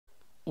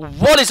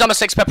What is up, my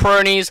six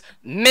pepperonis?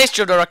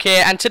 MrJodrok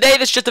here, and today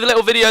there's just a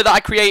little video that I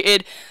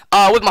created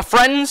with my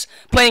friends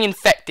playing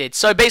Infected.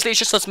 So basically it's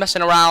just us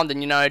messing around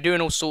and, you know,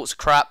 doing all sorts of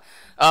crap.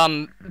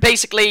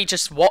 Basically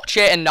just watch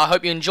it and I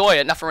hope you enjoy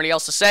it. Nothing really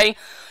else to say.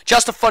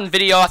 Just a fun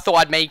video. I thought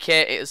I'd make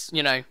it. It was,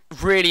 you know,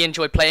 really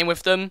enjoy playing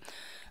with them.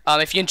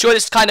 If you enjoy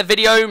this kind of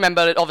video,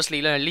 remember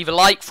obviously leave a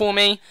like for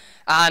me,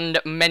 and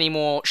many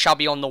more shall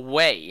be on the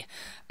way.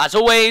 As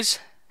always,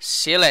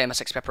 see you later, my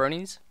six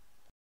pepperonis.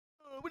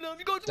 Throw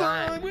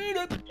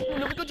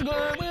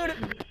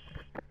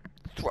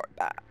it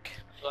back.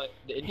 Like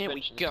the Here we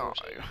intervention go.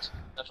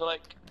 I feel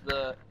like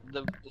the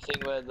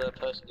thing where the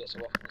person gets a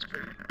weapon is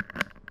pretty.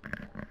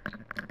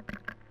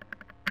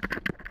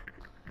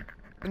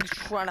 I'm just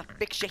trying to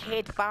fix your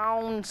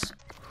headphones.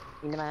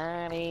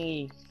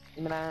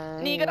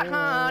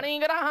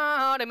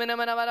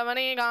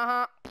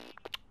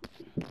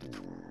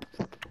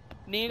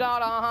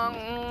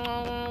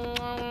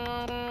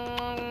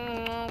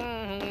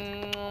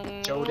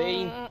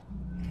 Jody.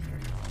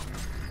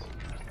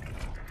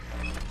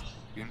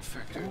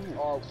 Infected.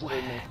 Oh,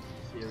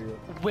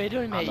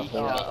 Widowmaker.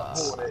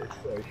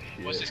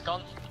 what's this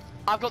gun?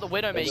 I've got the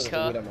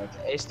Widowmaker.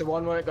 It's the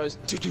one where it goes.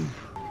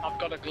 I've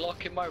got a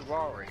Glock in my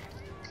Rari.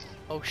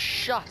 Oh,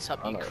 shut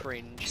up, you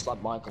cringe. It's like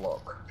my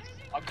Glock.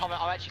 I'm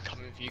actually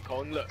coming for you,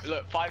 Colin.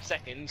 Look, 5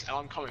 seconds, and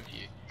I'm coming for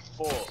you.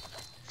 4,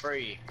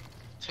 3,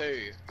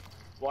 2,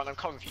 1. I'm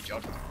coming for you,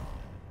 John.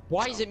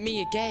 Why is it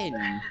me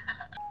again?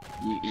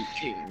 You eat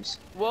coons.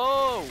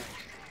 Whoa!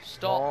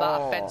 Stop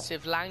that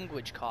offensive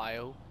language,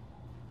 Kyle.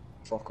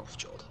 Fuck off,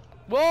 Jod.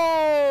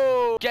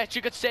 Whoa! Guess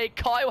you could say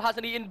Kyle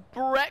hasn't eaten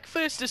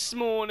breakfast this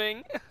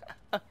morning.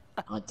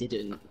 I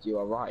didn't. You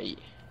are right.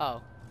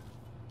 Oh.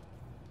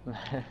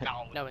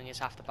 Knowing it's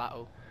half the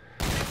battle.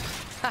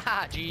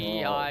 Haha,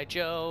 G.I.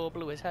 Joe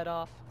blew his head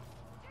off.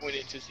 We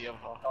need to see him.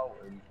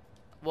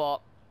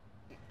 What?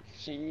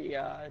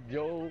 G.I.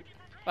 Joe.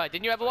 Right,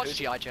 didn't you ever watch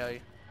G.I. Joe?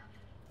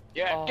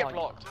 Yeah, Oh, get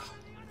blocked.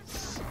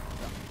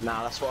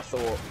 Nah, that's what I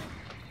thought.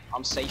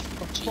 I'm safe,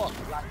 G.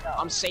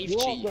 I'm safe,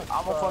 G.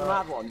 I'm off on a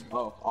mad one.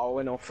 Oh, I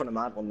went off on a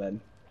mad one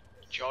then.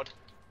 Jod,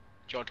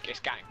 it's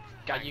gang.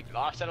 Gang.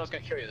 I said I was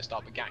gonna kill you at the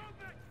start, but gang.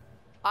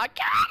 I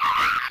can't!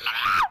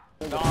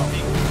 No!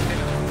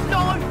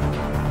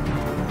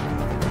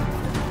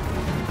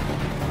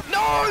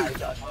 No!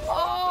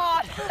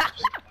 Oh!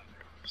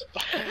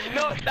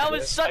 No, that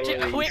was such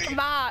a quick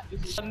match.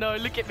 Oh, no,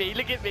 look at me,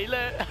 look. Get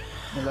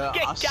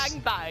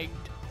gangbanged.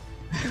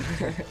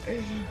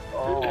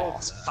 Oh,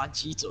 it's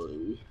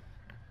Fajito.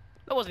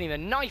 That wasn't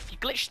even a knife, you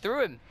glitched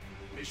through him.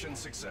 Mission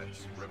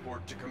success.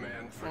 Report to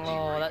command for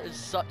Oh, that is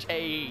such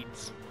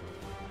AIDS.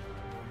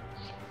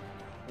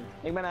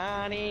 I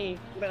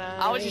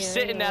was just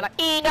sitting there like,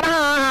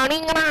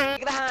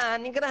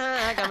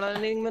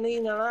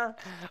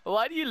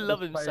 why do you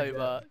love him so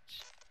much?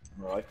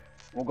 Right.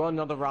 We'll go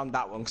another round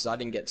that one because I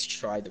didn't get to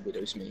try the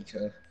Widow's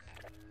Maker.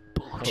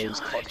 Because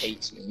CoD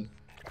hates me.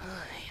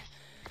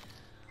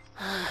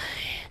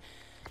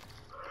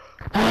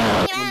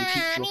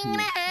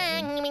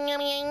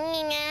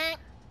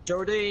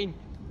 Geraldine!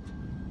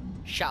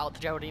 Shout out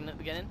to Geraldine at the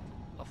beginning.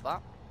 Love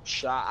that.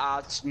 Shout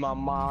out to my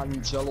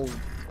man, Jello.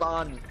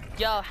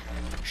 Yo,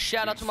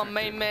 shout out to my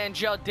main man,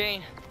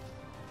 Geraldine.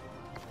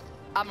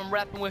 I've been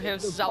rapping with him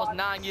since I was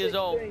 9 years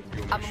old.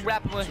 I've been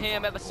rapping with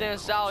him ever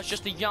since I was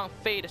just a young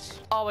fetus.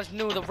 Always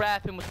knew the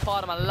rapping was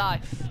part of my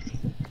life.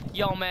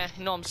 Yo, man,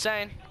 you know what I'm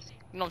saying?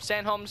 You know what I'm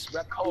saying, Holmes?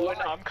 Colin,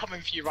 I'm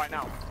coming for you right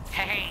now.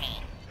 Hey,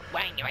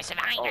 when you're a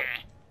survivor.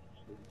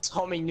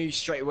 Tommy knew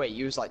straight away.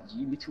 He was like,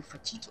 you little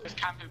fatito. He was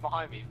camping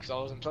behind me because I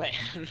wasn't playing.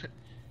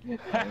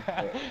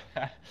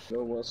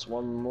 There was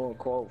one more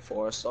quote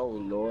for a soul,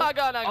 Lord. I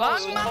got a Glock,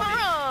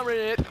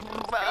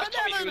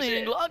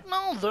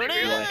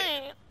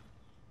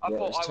 I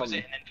thought I was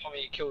it, and then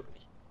Tommy killed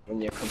me.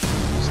 When you're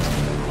confused.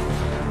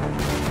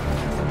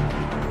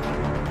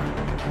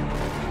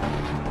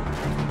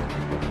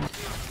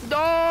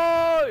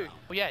 No!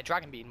 Oh yeah,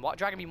 Dragon Beam. What,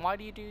 Dragon Beam? Why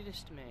do you do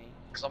this to me?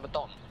 Because I'm a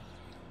Don.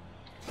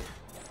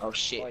 Oh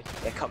shit,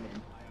 they're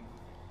coming.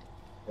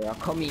 They are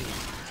coming.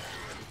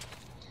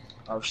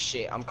 Oh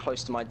shit, I'm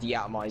close to my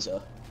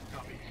deatomizer.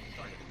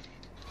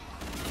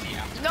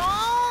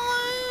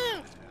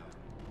 No!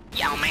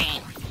 Yo,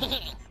 man!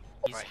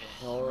 He's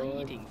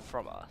reading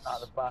from us. At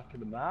the back of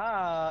the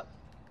map.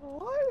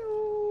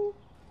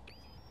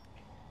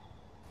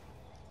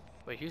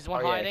 Wait, who's the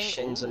one hiding? Yeah,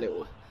 Shen's a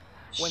little.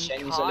 When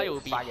Shen's Kyle a little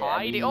will be faggot.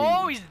 hiding.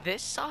 Oh, he's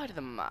this side of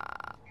the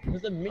map.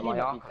 There's a Am million I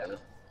of up? people.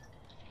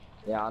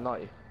 Yeah, I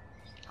know.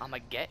 I'ma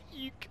get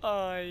you, Kyle.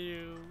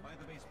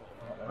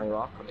 Are you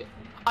up?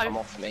 I'm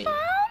off, mate.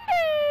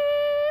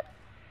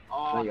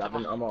 Oh, No, you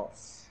haven't. I'm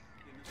off.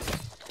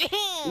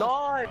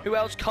 No! Who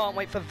else can't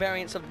wait for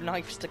variants of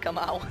knives to come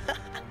out?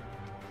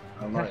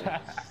 I know.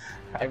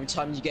 Every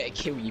time you get a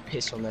kill, you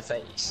piss on their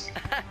face.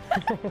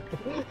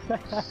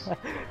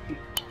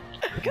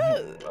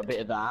 Good. A bit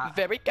of that.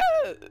 Very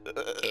good.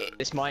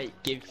 This might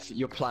give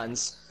your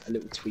plans a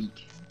little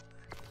tweak.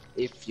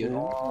 If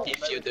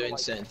you're doing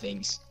certain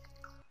things.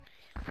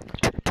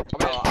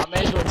 I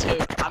may as well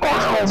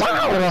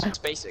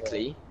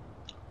Basically,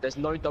 there's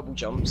no double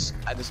jumps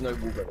and there's no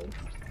wall running.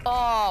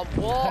 Oh,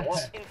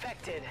 what?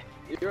 Infected.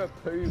 You're a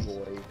poo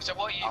boy. So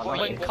what are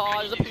When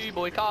Kyle's a poo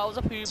boy, Kyle's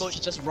a poo boy.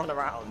 Just run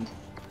around.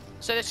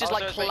 So this is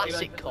like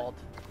classic COD.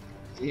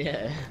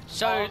 Yeah.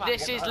 So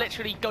this is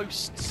literally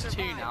Ghosts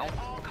 2 now.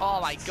 Oh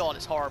my god,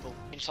 it's horrible.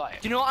 Do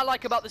you know what I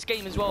like about this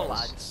game as well,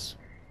 lads?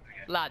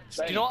 Lads,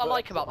 do you know what I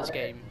like about this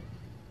game?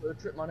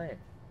 Trip my name.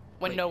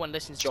 When no one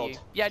listens to you. Jod.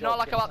 Yeah, no, I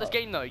like about this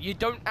game though. You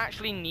don't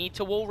actually need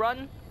to wall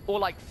run or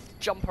like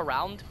jump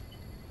around,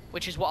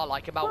 which is what I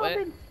like about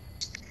it.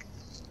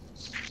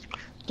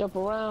 Jump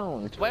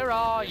around. Where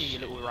are you, you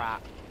little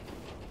rat?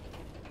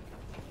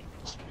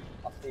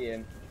 I see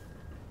him.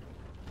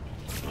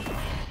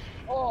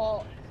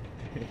 Oh!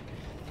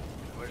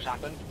 What just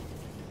happened?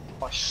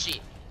 Oh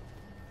shit.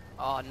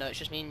 Oh no, it's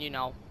just me and you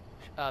now.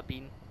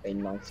 Bean. Hey,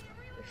 nice.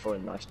 They're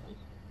throwing nice.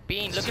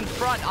 Bean, look in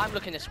front. I'm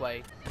looking this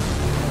way.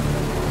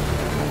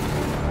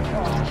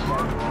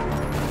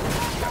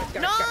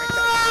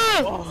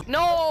 No!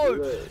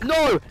 No!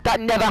 No! That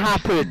never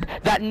happened.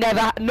 That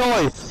never.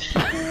 No!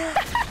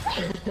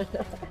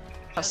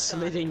 I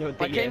slid in your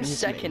DMs. I came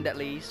second at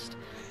least.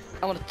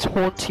 I'm gonna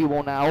taunt you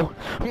all now.